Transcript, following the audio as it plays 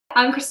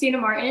I'm Christina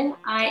Martin.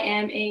 I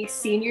am a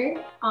senior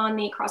on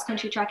the cross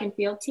country track and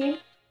field team.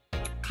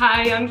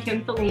 Hi, I'm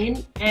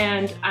Theleen,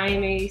 and I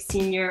am a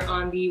senior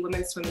on the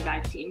women's swim and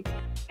dive team.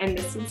 And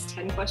this is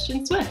 10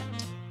 Questions With.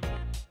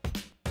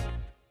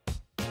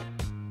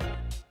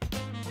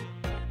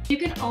 You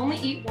can only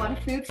eat one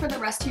food for the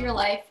rest of your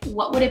life.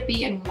 What would it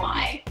be and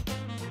why?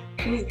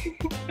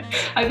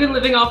 I've been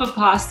living off of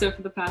pasta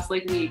for the past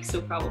week,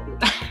 so probably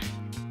that.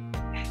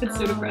 It's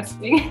so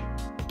depressing.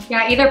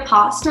 Yeah, either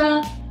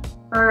pasta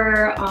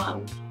or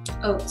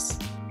oats.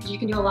 You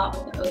can do a lot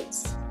with the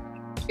oats.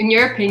 In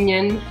your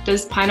opinion,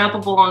 does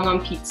pineapple belong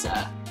on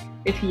pizza?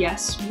 If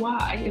yes,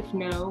 why? If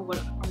no, what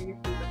are your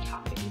favorite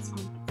toppings on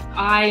pizza?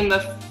 I'm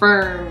a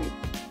firm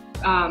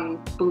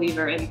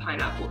believer in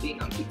pineapple being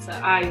on pizza.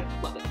 I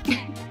love it.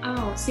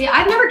 Oh, see,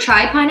 I've never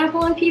tried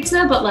pineapple on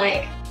pizza, but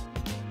I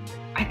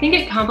think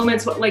it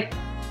complements what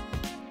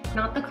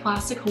not the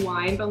classic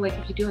Hawaiian, but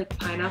if you do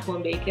pineapple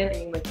and bacon, I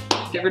mean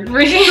different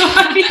versions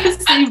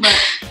obviously, but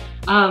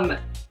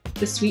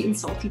the sweet and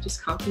salty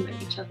just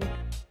complement each other.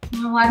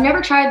 Well, I've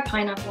never tried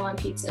pineapple on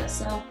pizza,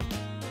 so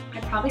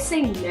I'd probably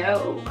say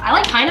no. I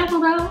like pineapple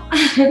though.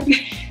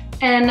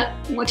 And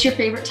what's your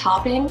favorite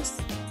toppings?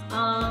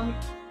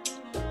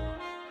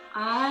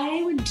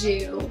 I would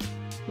do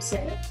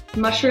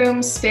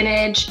mushrooms,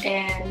 spinach,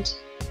 and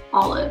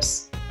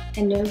olives,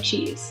 and no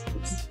cheese.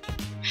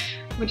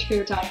 What's your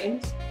favorite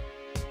toppings?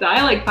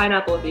 I like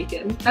pineapple and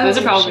bacon. Those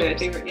are probably my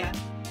favorite, yeah.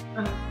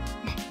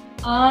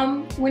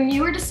 When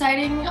you were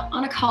deciding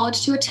on a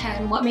college to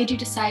attend, what made you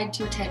decide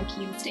to attend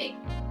Keene State?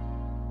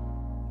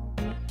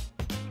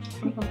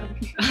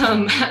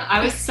 I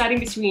was deciding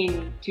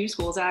between two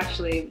schools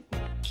actually,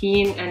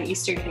 Keene and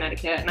Eastern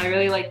Connecticut, and I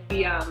really like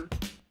the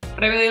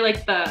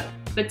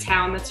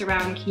town that's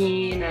around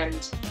Keene,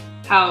 and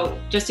how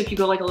just if you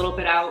go a little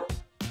bit out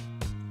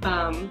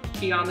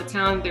beyond the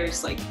town,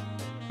 there's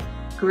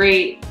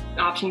great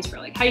options for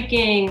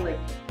hiking.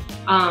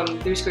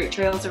 There's great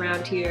trails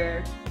around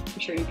here. I'm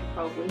sure you could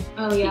probably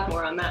speak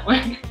more on that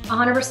one.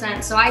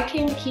 100%. So I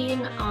came to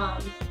Keene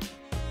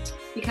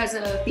because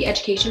of the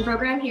education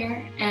program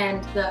here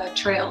and the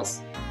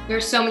trails.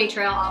 There's so many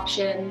trail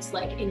options,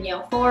 in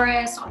Yale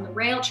Forest, on the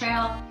rail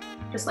trail.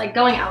 Just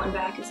going out and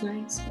back is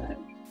nice, but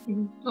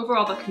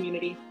overall the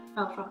community.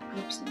 Oh,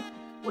 100%.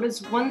 What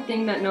is one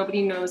thing that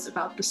nobody knows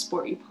about the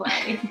sport you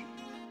play?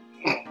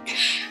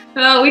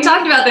 Oh, we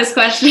talked about this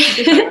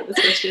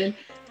question.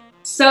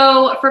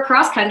 So for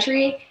cross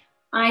country,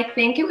 I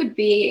think it would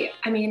be,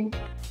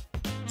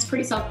 it's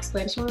pretty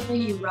self-explanatory,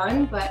 you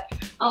run, but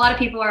a lot of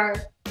people are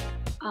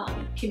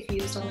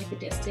confused on the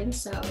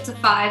distance. So it's a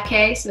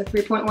 5K, so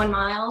 3.1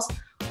 miles,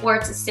 or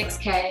it's a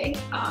 6K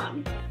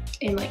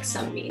in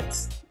some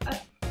meets.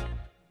 But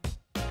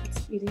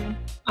it's easy.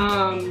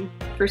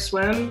 For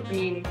swim,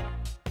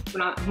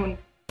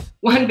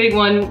 one big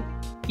one,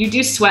 you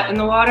do sweat in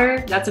the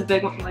water. That's a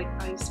big one.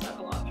 I sweat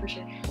a lot for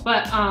sure.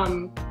 But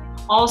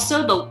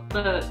also the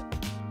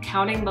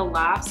counting the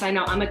laps. I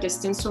know I'm a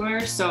distance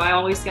swimmer, so I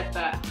always get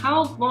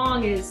how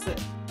long is the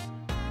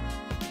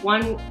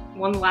one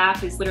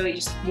lap is literally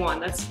just one.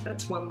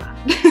 That's one lap.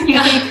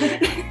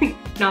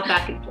 Not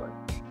back and forth.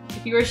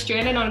 If you were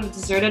stranded on a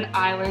deserted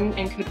island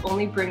and could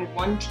only bring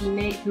one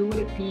teammate, who would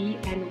it be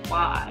and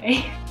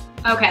why?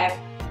 Okay.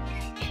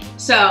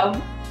 So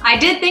I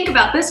did think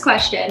about this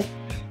question.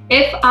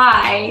 Am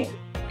I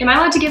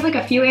allowed to give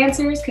a few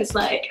answers?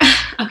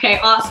 Okay,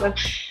 awesome.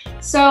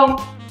 So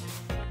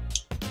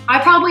I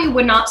probably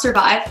would not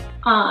survive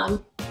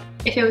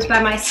if it was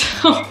by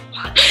myself.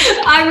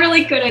 I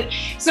really couldn't.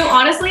 So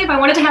honestly, if I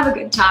wanted to have a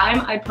good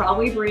time, I'd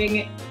probably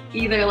bring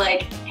either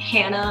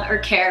Hannah or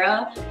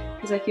Kara,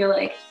 because I feel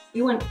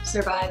we wouldn't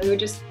survive. We would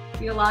just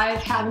be alive,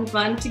 having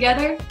fun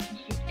together.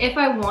 If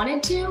I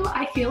wanted to,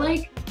 I feel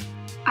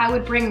I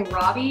would bring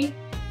Robbie,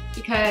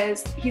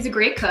 because he's a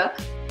great cook.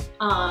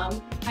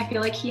 I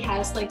feel he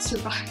has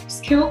survival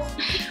skills,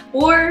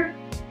 or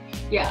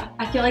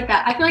I feel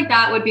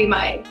that would be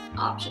my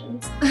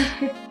options.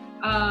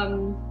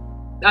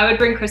 I would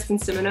bring Kristen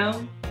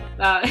Simino.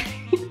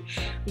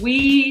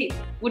 We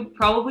would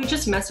probably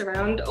just mess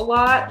around a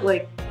lot,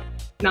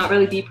 not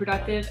really be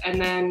productive, and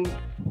then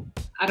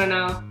I don't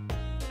know.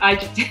 I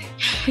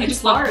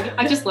just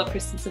love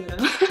Kristen Simino.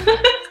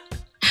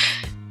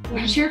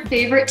 What's your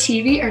favorite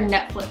TV or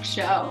Netflix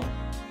show?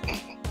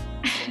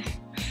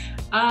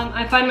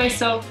 I find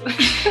myself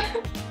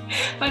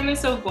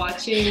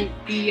watching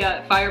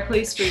the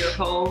Fireplace for Your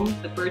Home,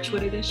 the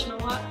Birchwood edition, a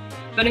lot.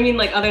 But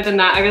other than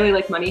that, I really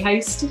like Money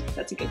Heist.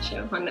 That's a good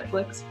show on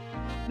Netflix.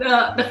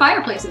 The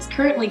Fireplace is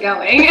currently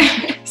going.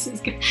 This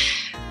is good.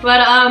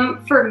 But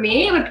for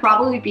me, it would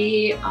probably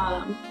be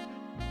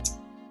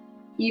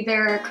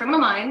either Criminal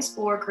Minds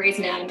or Grey's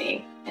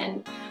Anatomy.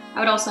 And I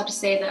would also have to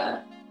say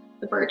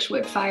the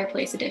Birchwood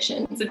Fireplace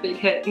edition. It's a big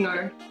hit in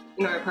our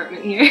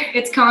apartment here.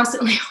 It's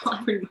constantly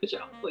on. Pretty much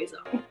always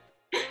on.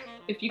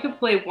 If you could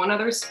play one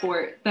other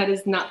sport that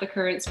is not the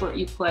current sport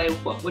you play,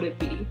 what would it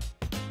be?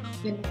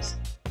 Goodness.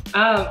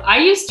 I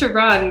used to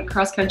run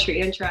cross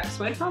country and track,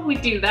 so I'd probably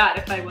do that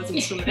if I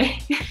wasn't swimming.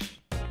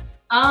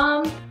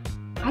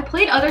 I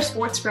played other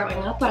sports growing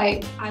up,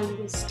 but I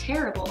was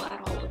terrible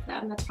at all of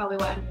them. That's probably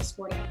why I'm the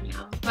sport I am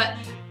now. But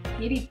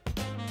maybe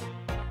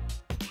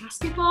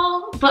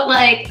basketball, but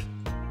like,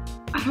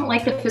 I don't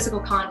like the physical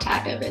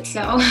contact of it,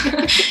 so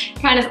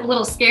kind of a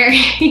little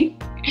scary.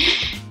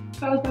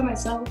 If I was by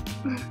myself.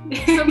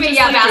 So maybe,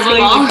 yeah,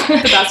 basketball.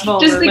 The basketball.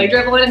 Just like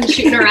dribbling and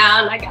shooting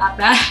around, I got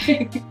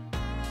that.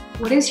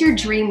 What is your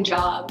dream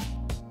job?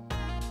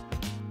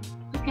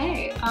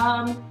 Okay,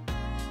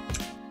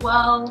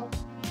 well,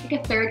 like a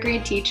 3rd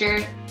grade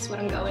teacher is what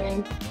I'm going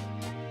in,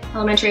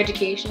 elementary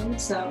education,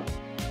 so.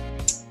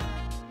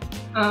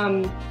 I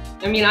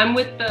mean, I'm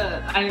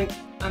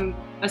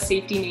a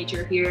safety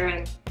major here,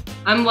 and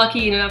I'm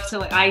lucky enough to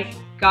I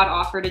got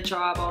offered a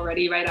job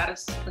already right out of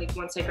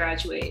once I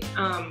graduate.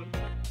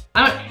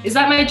 Is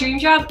that my dream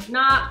job?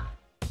 Not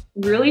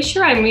really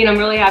sure. I mean, I'm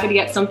really happy to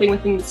get something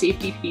within the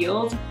safety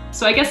field.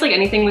 So I guess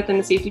anything within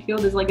the safety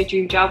field is a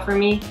dream job for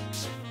me,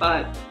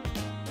 but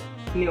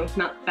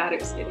not that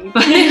exciting,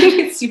 but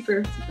it's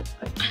super, super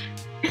fun.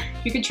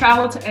 If you could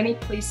travel to any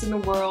place in the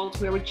world,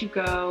 where would you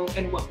go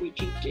and what would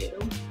you do?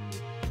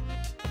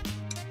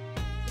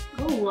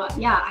 Oh,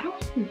 yeah, I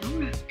don't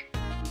even know.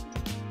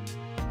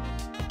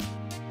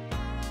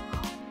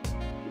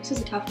 This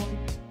is a tough one.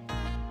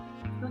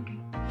 Okay.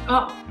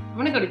 Oh, I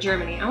want to go to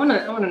Germany. I want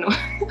to know.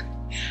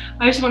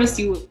 I just want to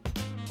see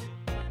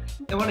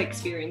I want to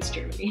experience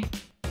Germany.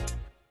 I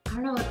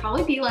don't know, it'd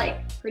probably be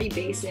pretty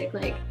basic, go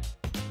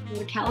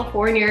to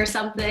California or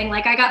something.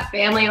 I got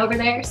family over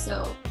there,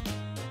 so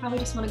probably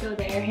just want to go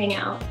there, hang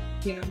out.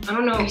 Yeah, I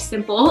don't know. Very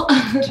simple.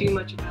 Too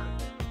much about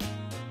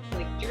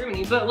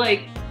Germany, but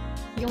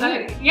you'll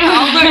learn. Yeah,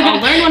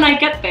 I'll learn when I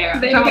get there.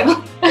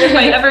 If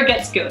I ever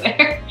get to go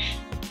there.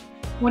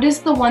 What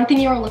is the one thing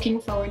you are looking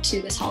forward to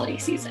this holiday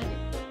season?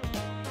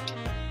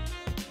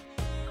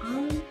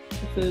 The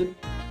food.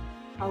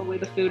 Probably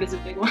the food is a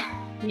big one.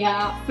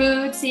 Yeah,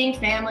 food, seeing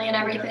family and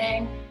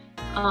everything.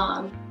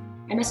 I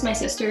miss my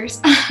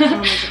sisters.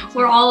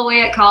 We're all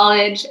away at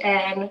college,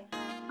 and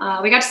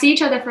we got to see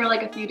each other for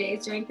a few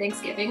days during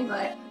Thanksgiving,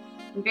 but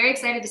I'm very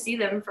excited to see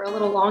them for a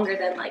little longer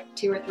than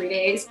 2 or 3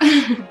 days.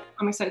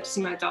 I'm excited to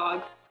see my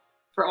dog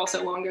for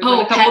also longer than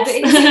a couple pets.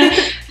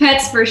 days.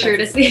 Pets for sure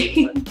to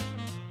see.